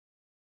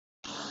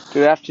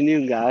Good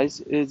afternoon,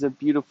 guys. It is a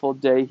beautiful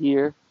day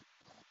here.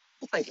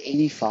 It's like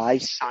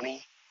 85,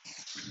 sunny,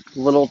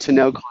 little to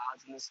no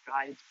clouds in the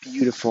sky. It's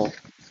beautiful.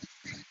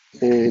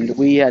 And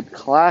we had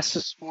class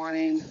this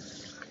morning.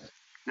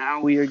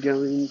 Now we are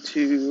going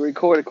to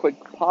record a quick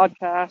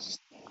podcast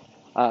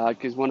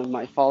because one of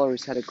my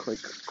followers had a quick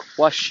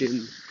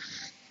question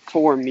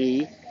for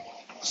me.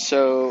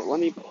 So let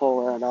me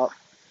pull that up.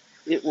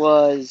 It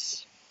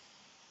was,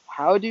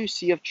 how do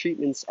CF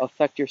treatments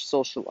affect your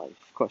social life?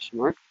 Question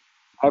mark.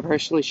 I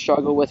personally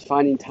struggle with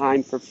finding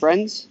time for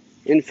friends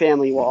and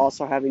family while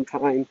also having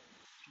time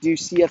to do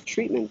CF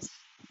treatments.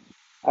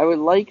 I would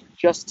like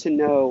just to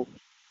know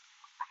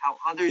how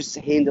others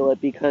handle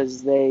it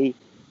because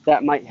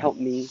that might help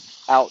me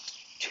out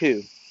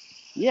too.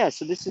 Yeah,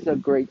 so this is a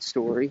great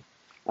story,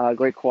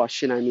 great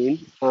question.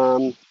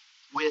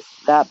 With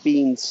that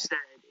being said,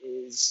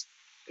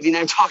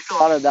 I've talked a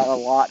lot of that a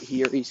lot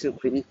here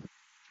recently. It's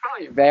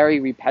probably very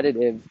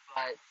repetitive,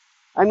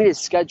 but it's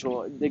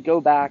schedule. To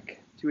go back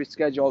to a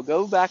schedule,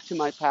 go back to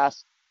my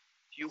past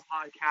few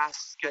podcast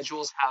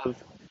schedules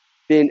have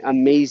been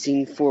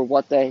amazing for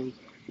what they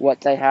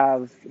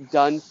have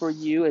done for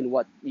you and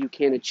what you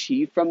can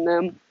achieve from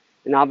them.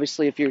 And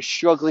obviously, if you're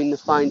struggling to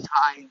find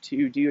time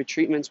to do your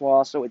treatments while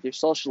also with your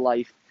social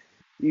life,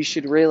 you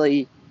should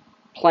really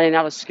plan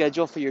out a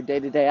schedule for your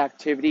day-to-day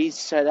activities.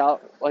 Set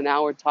out an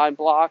hour time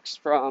blocks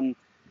from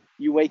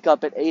you wake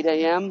up at 8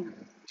 a.m.,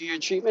 do your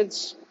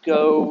treatments,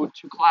 go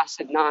to class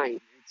at 9.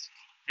 It's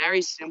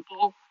very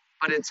simple,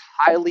 but it's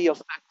highly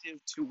effective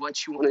to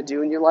what you want to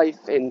do in your life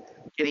and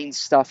getting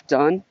stuff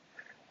done.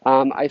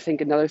 I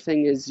think another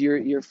thing is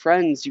your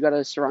friends. You got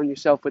to surround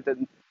yourself with a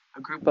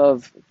group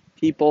of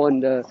people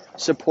and a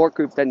support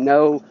group that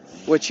know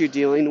what you're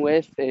dealing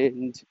with,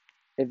 and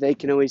if they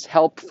can always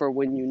help for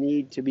when you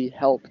need to be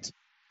helped,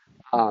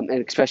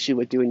 and especially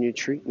with doing your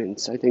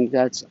treatments. I think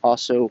that's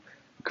also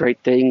a great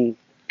thing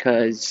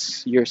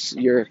because your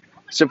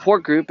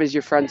support group is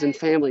your friends and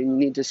family. And you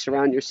need to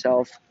surround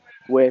yourself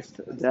with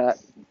that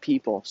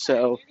people.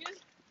 So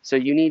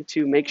you need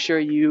to make sure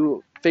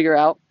you figure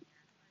out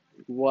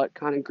what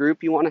kind of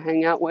group you want to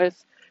hang out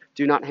with.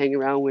 Do not hang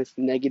around with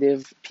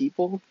negative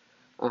people.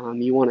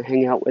 You want to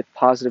hang out with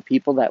positive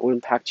people that will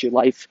impact your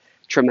life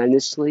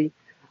tremendously.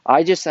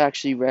 I just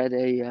actually read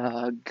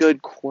a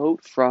good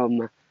quote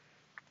from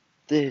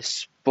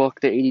this book,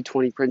 The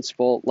 80/20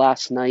 Principle,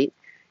 last night,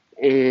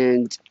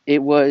 and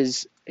it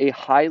was a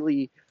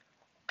highly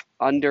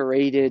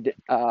underrated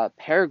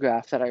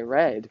paragraph that I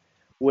read,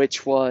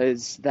 which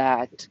was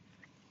that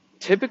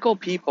typical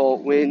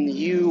people, when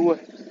you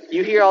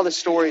hear all the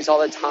stories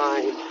all the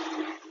time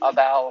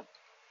about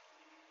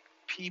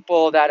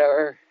people that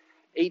are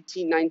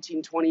 18,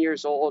 19, 20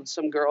 years old,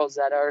 some girls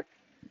that are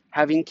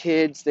having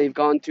kids, they've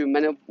gone through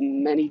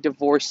many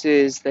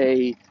divorces,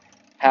 they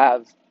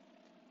have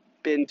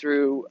been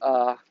through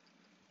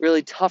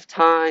really tough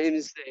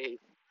times, they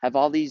have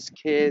all these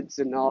kids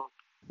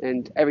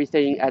and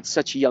everything at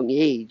such a young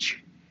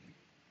age.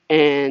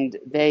 And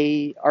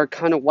they are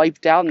kind of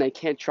wiped out and they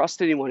can't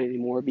trust anyone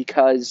anymore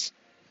because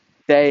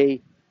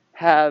they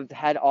have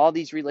had all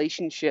these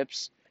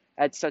relationships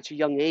at such a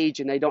young age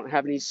and they don't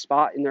have any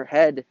spot in their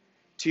head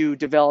to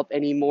develop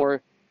any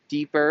more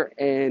deeper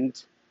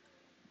and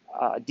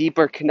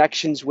deeper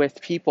connections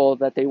with people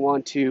that they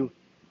want to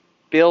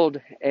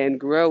build and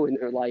grow in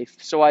their life.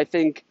 So I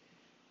think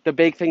the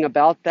big thing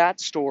about that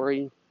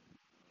story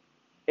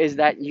is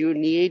that you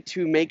need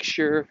to make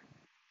sure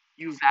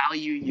you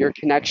value your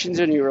connections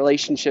and your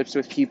relationships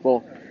with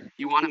people.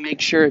 You want to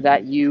make sure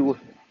that you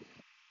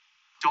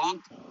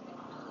don't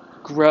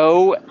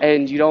grow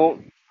and you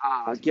don't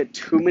get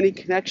too many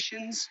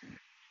connections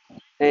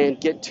and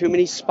get too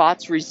many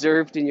spots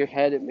reserved in your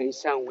head. It may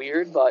sound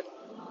weird, but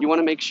you want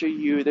to make sure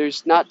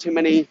there's not too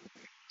many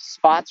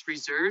spots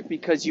reserved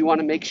because you want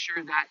to make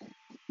sure that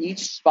each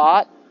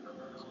spot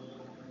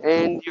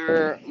in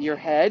your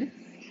head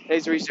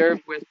is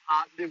reserved with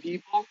positive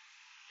people,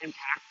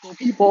 impactful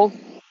people,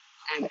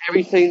 and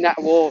everything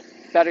that will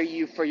better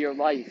you for your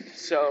life.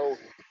 So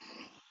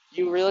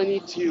you really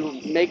need to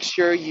make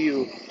sure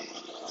you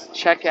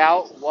check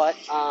out what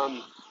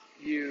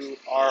you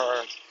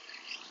are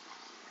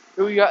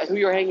who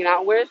you're hanging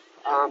out with.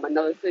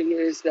 Another thing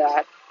is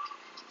that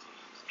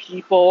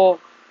people.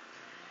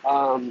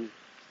 Um,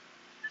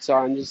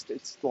 sorry,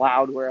 it's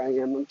loud where I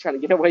am. I'm trying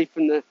to get away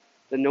from the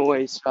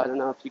noise. So I don't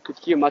know if you could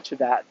hear much of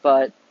that,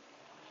 but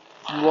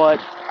what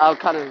I'll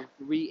kind of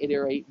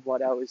reiterate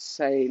what I was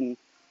saying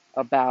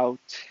about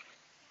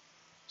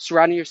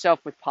surrounding yourself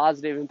with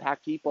positive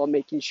impact people and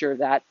making sure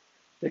that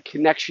the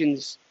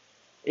connections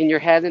in your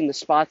head and the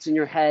spots in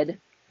your head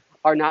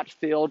are not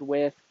filled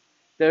with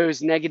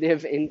those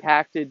negative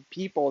impacted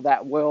people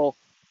that will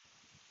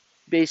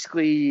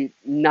basically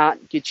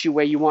not get you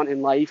where you want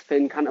in life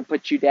and kind of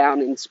put you down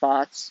in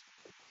spots.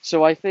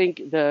 So I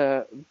think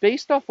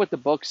based off what the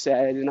book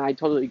said, and I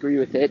totally agree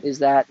with it, is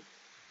that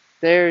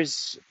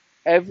there's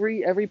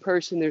every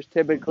person, there's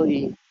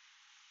typically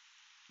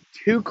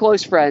two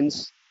close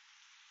friends,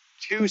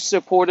 two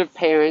supportive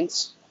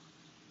parents,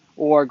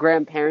 or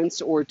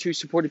grandparents or two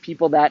supportive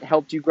people that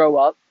helped you grow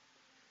up.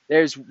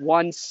 There's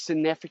one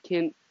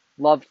significant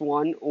loved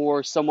one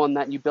or someone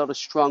that you build a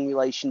strong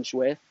relationship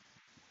with.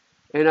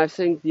 And I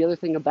think the other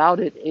thing about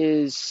it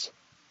is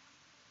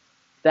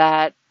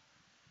that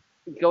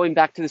going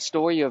back to the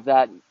story of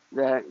that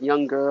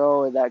young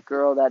girl or that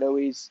girl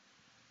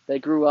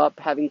that grew up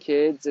having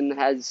kids and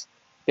has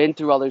been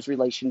through all those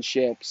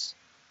relationships,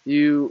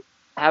 you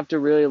have to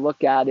really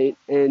look at it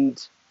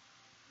and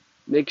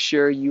make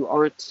sure you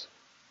aren't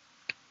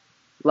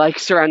like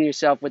surrounding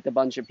yourself with a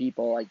bunch of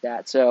people like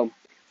that. So, I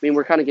mean,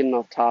 we're kind of getting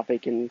off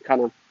topic and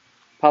kind of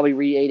probably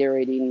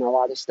reiterating a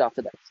lot of stuff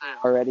that I said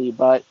already.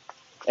 But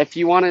if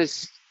you want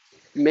to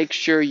make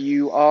sure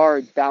you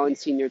are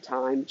balancing your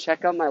time,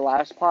 check out my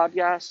last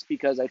podcast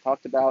because I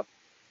talked about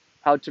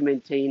how to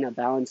maintain a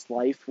balanced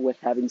life with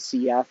having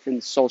CF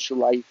and social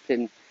life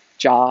and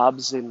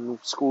jobs and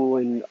school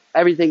and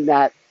everything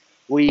that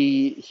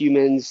we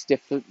humans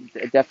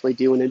definitely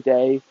do in a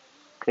day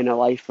in a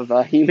life of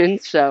a human.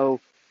 So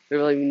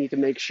we need to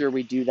make sure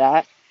we do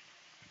that.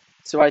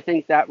 So I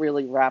think that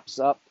really wraps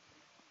up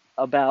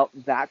about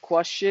that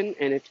question.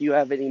 And if you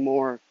have any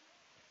more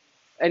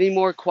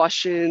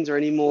questions or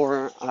any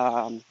more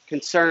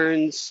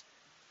concerns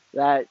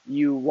that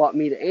you want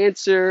me to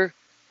answer,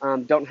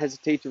 don't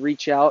hesitate to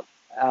reach out.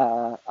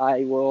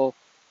 I will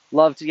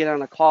love to get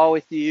on a call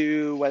with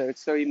you, whether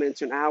it's 30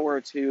 minutes or an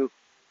hour, to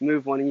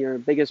move one of your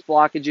biggest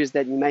blockages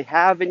that you may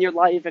have in your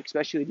life,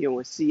 especially dealing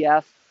with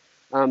CF.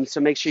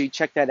 So make sure you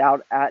check that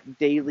out at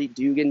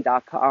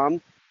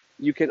dailydugan.com.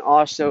 You can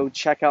also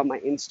check out my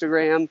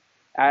Instagram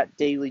at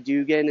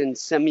dailydugan and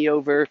send me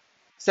over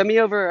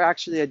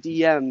actually a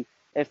DM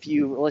if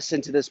you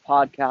listen to this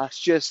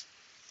podcast. Just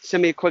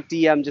send me a quick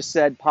DM, just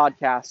said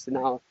podcast, and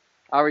I'll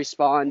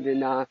respond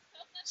and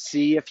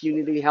see if you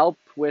need any help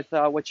with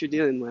what you're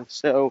dealing with.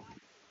 So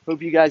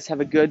hope you guys have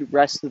a good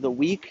rest of the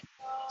week.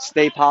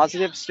 Stay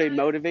positive, stay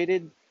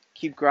motivated,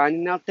 keep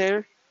grinding out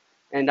there,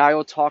 and I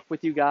will talk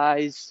with you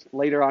guys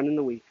later on in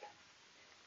the week.